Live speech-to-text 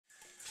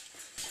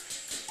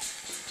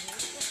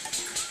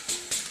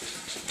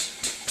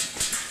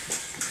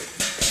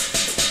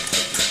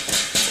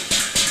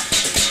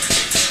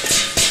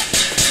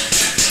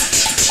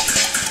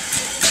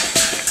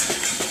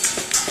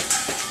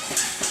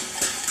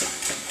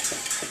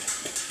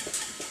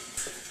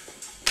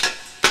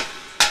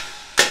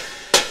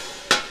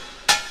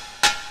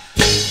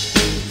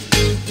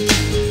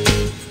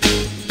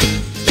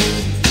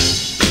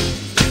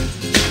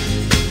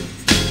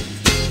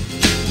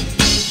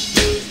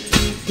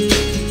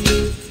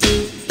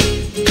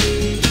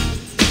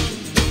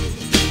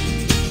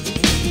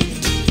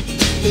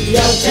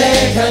ရောက်တဲ့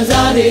ခံ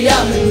စားနေရ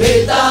မယ်မေ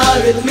တ္တာ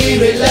တွေသမီး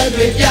တွေလက်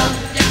တွေပြ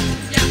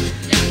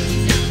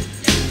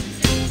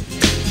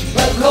ဘ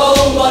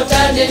ခုံးပေါ်တ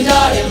န်းတင်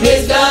ထားတဲ့မေ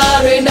စကား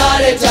တွေနား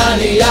တဲ့ချာ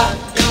နေရ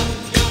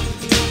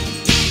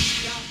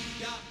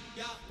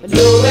မ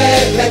လိုပဲ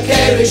ခက်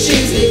ခဲရရှိ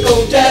စီကု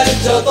န်တက်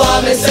ကြော်သွား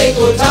မယ်စိတ်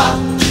ကိုထား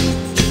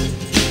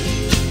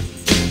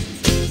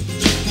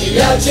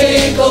ရောက်ချ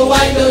င်းကို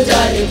ဝိုင်းလို့ကြ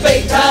ရင်ပိ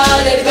တ်ထား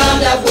တဲ့တကား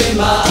များပွင့်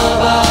မှာ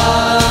ပါ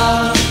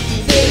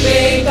ဒီပ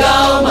င်ကော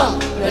င်းမှ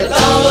တစ်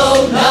ကောင်း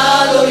လုံး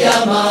နားလို့ရ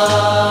မှာ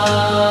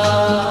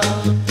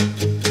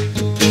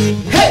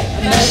ဟဲ့အ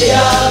မတ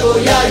ရားကို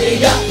ရရင်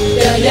ရ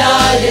ပြန်ရ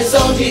ရင်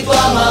ဆုံးထိ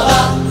သွားမှာ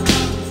ပါ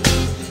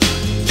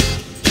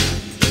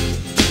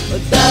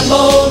တန်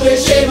ဖိုးတွေ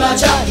ရှိမှ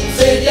ချ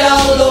စေပြော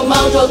င်းလို့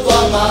မောင်းထုတ်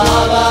သွားမှာ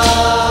ပါ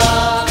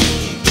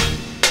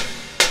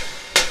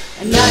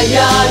နိုင်ရ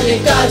ရင်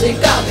ကချင်း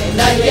ကမယ်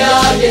နိုင်ရ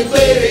ရင်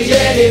သွေးရ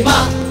ရဲတွေမှာ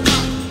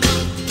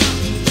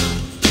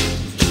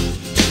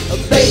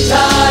ပိတ်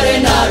ထားတဲ့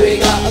နာတွေ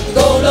ကအ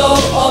ကုန်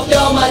လုံးအော်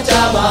ပြောမှကြ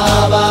မှာ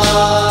ပါ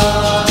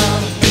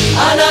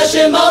အာနာရှ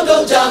င်မောင်းထု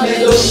တ်ကြမယ်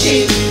လို့ရှိ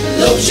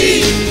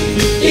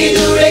ဒီ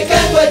သူတွေက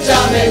န့်ကွက်ကြ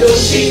မယ်လို့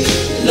ရှိ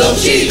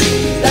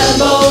တန်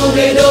ဖိုး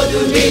တွေတို့သူ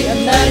ပြီးအ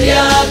မှန်တ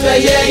ရားအတွက်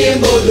ရဲရင်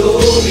မို့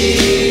လို့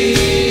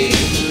ပြီး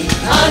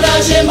အာနာ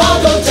ရှင်မောင်း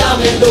ထုတ်ကြ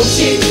မယ်လို့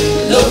ရှိ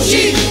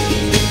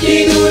ဒီ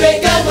သူတွေ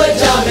ကန့်ကွက်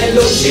ကြမယ်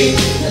လို့ရှိ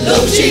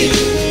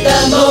တ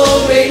န်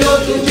ဖိုးတွေတို့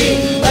သူပြီး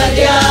အမှန်တ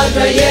ရားအ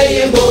တွက်ရဲရ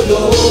င်မို့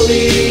လို့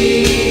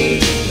ပြီး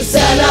ဆ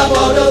န္ဒ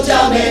ပေါ်တော့ကြ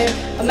မယ်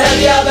အမှန်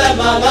တရားဘက်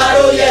မှာငါ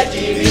တို့ရဲ့တ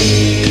ည်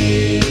ပြီး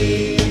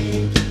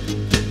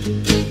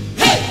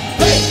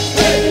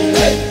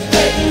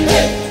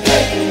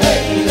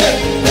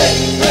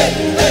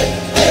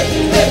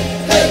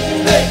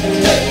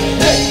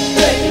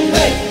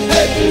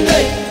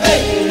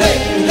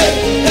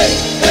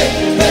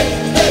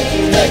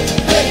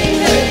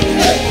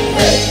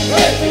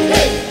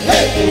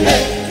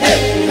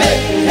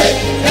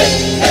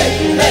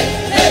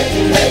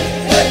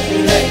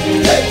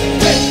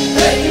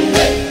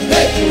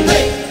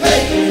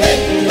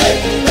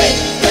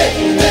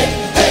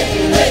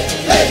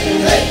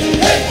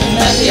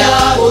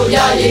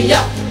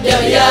ပြ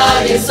န်ရ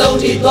ရင်ဆုံး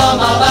ထိသွား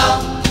မှာပါ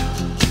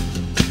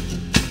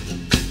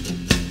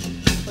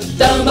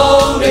တန်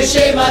ဖိုးတွေ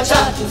ရှိမှချ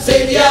စေ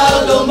တရား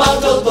လုံးမောင်း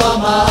ထုတ်သွား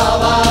မှာ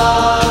ပါ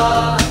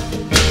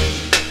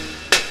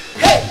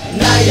ဟဲ့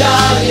နိုင်ရ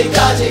ရင်က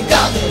ချင်းက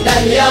နို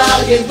င်ရ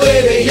ရင်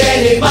သွေးတွေရဲ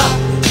နေမှာ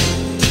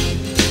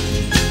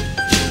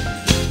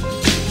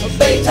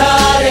ပိတ်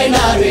ထားတဲ့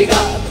နာတွေက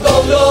အကု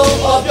န်လုံး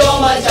အော်ပြော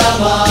မှကြ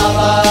မှာ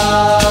ပါ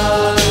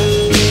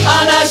အာ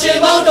နာရှင်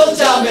မောင်းထုတ်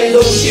ကြမယ်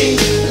လို့ရှိ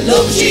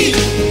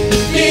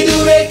ဒီသူ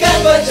တွေကန့်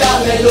ကွက်ကြ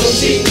မယ်လို့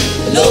ရှိ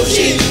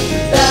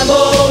တန်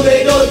ဖိုးတွေ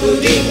တို့သူ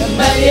ဒီအ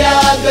မှန်တ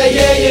ရားအတွက်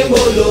ရဲရင်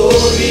မို့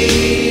လို့ပြီး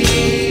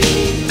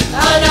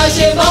အာနာ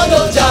ရှင်မောင်း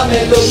ထုတ်ကြမ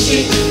ယ်လို့ရှိ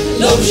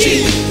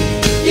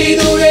ဒီ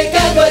သူတွေက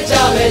န့်ကွက်ကြ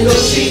မယ်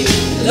လို့ရှိ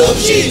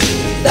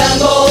တန်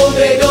ဖိုး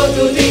တွေတို့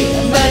သူဒီအ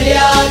မှန်တ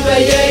ရားအတွ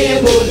က်ရဲရင်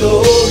မို့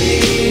လို့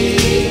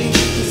ပြီး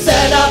ဆ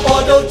န္ဒ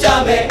ပေါ်ထုတ်ကြ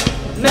မယ်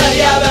အမှန်တ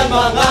ရားဘက်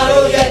မှာငါ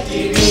တို့ရဲ့တ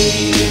ည်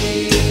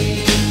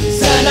ပြီး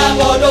ဆန္ဒ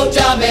ပေါ်ထုတ်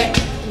ကြမယ်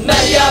မ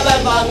ရပါ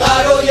မငါ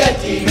တို့ရဲ့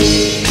တည်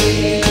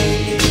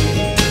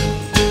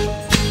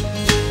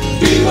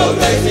ဒီမို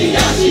ကရေစီရ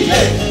ရှိ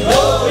လေ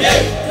ရိုးရဲ